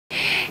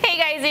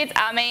Hey guys, it's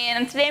Ame,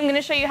 and today I'm going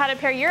to show you how to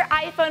pair your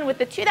iPhone with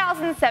the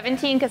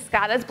 2017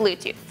 Cascada's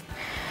Bluetooth.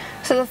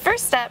 So the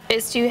first step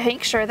is to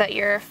make sure that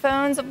your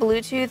phone's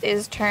Bluetooth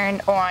is turned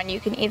on. You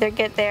can either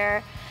get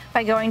there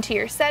by going to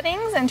your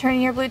settings and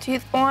turning your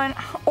Bluetooth on,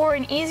 or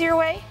an easier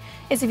way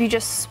is if you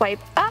just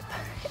swipe up.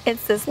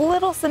 It's this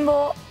little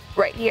symbol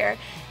right here.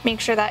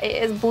 Make sure that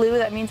it is blue,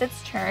 that means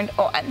it's turned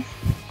on.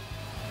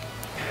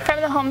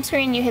 From the home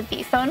screen, you hit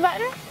the phone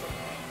button.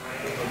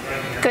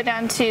 Go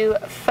down to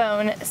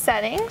phone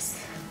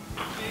settings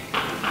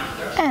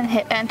and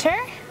hit enter,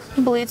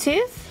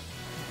 Bluetooth,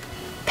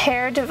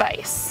 pair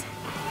device.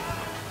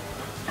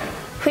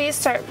 Please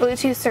start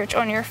Bluetooth search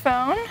on your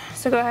phone.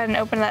 So go ahead and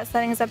open that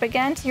settings up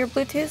again to your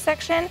Bluetooth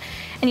section,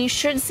 and you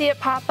should see it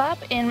pop up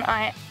in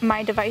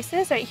my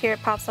devices. Right here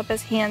it pops up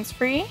as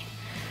hands-free.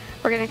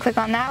 We're going to click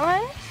on that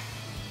one.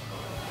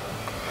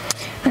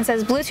 It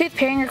says Bluetooth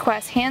pairing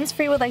request,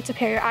 hands-free would like to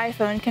pair your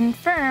iPhone,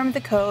 confirm the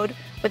code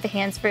with the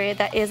hands-free.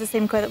 That is the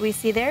same code that we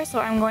see there, so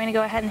I'm going to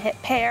go ahead and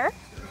hit pair.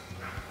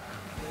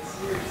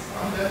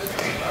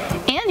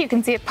 And you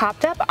can see it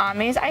popped up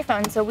on Ame's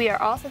iPhone, so we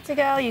are all set to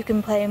go. You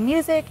can play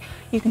music,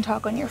 you can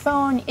talk on your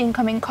phone,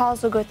 incoming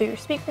calls will go through your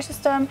speaker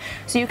system,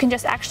 so you can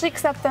just actually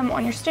accept them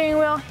on your steering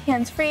wheel,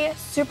 hands-free,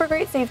 super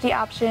great safety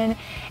option,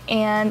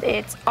 and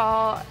it's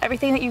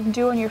everything that you can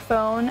do on your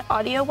phone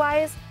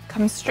audio-wise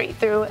comes straight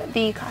through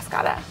the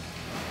Cascada.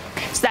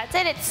 So that's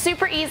it, it's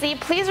super easy.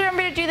 Please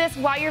remember to do this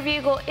while your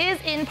vehicle is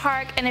in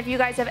park, and if you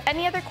guys have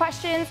any other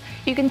questions,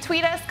 you can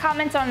tweet us,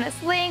 comment on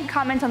this link,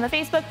 comment on the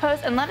Facebook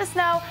post, and let us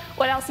know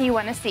what else you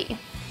want to see.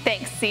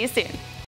 Thanks, see you soon.